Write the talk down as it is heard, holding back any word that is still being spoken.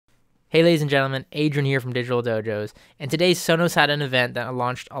Hey ladies and gentlemen, Adrian here from Digital Dojos, and today Sonos had an event that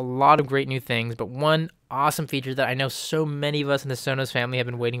launched a lot of great new things, but one awesome feature that I know so many of us in the Sonos family have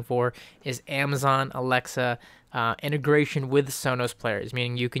been waiting for is Amazon Alexa integration with Sonos players,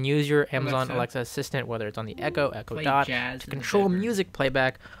 meaning you can use your Amazon Alexa assistant, whether it's on the Echo Dot, to control music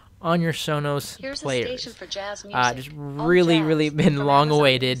playback on your Sonos players. Just really been long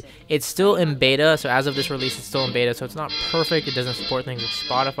awaited. It's still in beta, so as of this release, it's still in beta, so it's not perfect. It doesn't support things like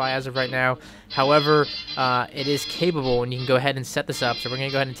Spotify as of right now. However, it is capable, and you can go ahead and set this up. So we're going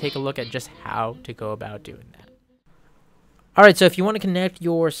to go ahead and take a look at just how to go about doing that. Alright, so if you want to connect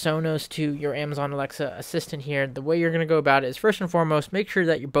your Sonos to your Amazon Alexa assistant here, the way you're going to go about it is first and foremost, make sure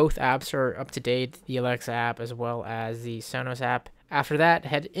that your both apps are up to date, the Alexa app as well as the Sonos app. After that,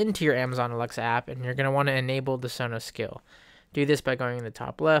 head into your Amazon Alexa app, and you're going to want to enable the Sonos skill. Do this by going in the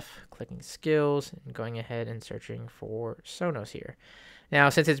top left, clicking skills, and going ahead and searching for Sonos here. Now,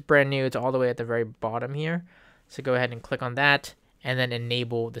 since it's brand new, it's all the way at the very bottom here. So go ahead and click on that, and then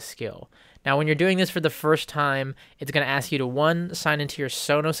enable the skill. Now, when you're doing this for the first time, it's going to ask you to, one, sign into your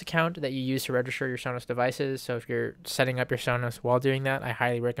Sonos account that you use to register your Sonos devices. So if you're setting up your Sonos while doing that, I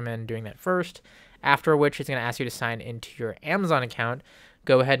highly recommend doing that first. After which, it's going to ask you to sign into your Amazon account.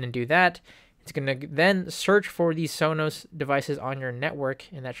 Go ahead and do that. It's going to then search for these Sonos devices on your network,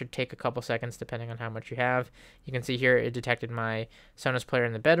 and that should take a couple seconds depending on how much you have. You can see here it detected my Sonos player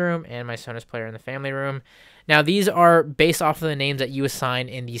in the bedroom and my Sonos player in the family room. Now, these are based off of the names that you assign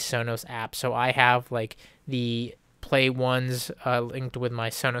in the Sonos app. So I have like the Play ones linked with my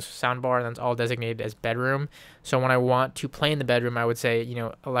Sonos soundbar, and that's all designated as bedroom. So when I want to play in the bedroom, I would say,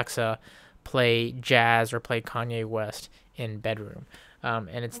 Alexa, play jazz or play Kanye West in bedroom. And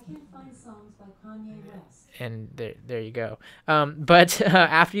it's I can't find songs by Kanye West. And there you go. But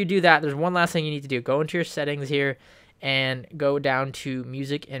after you do that, there's one last thing you need to do. Go into your settings here and go down to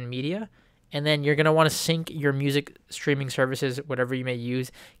music and media. And then you're going to want to sync your music streaming services, whatever you may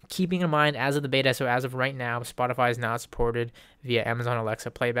use, keeping in mind as of the beta. So as of right now, Spotify is not supported via Amazon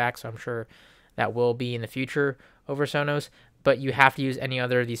Alexa playback. So I'm sure that will be in the future over Sonos. But you have to use any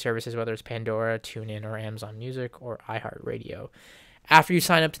other of these services, whether it's Pandora, TuneIn, or Amazon Music, or iHeartRadio. After you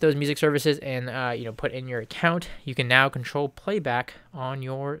sign up to those music services and put in your account, you can now control playback on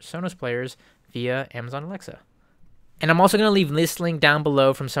your Sonos players via Amazon Alexa. And I'm also going to leave this link down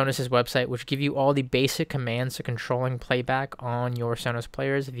below from Sonos' website, which give you all the basic commands to controlling playback on your Sonos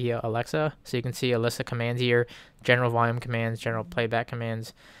players via Alexa. So you can see a list of commands here: general volume commands, general playback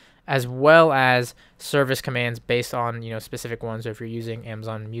commands, as well as service commands based on specific ones. So if you're using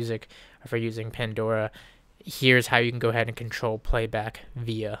Amazon Music, or if you're using Pandora, here's how you can go ahead and control playback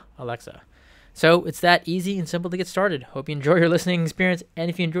via Alexa. So it's that easy and simple to get started. Hope you enjoy your listening experience,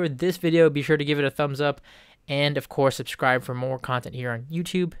 and if you enjoyed this video, be sure to give it a thumbs up, and of course subscribe for more content here on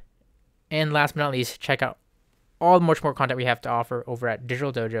YouTube. And last but not least, check out much more content we have to offer over at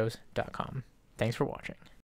digitaldojos.com. Thanks for watching.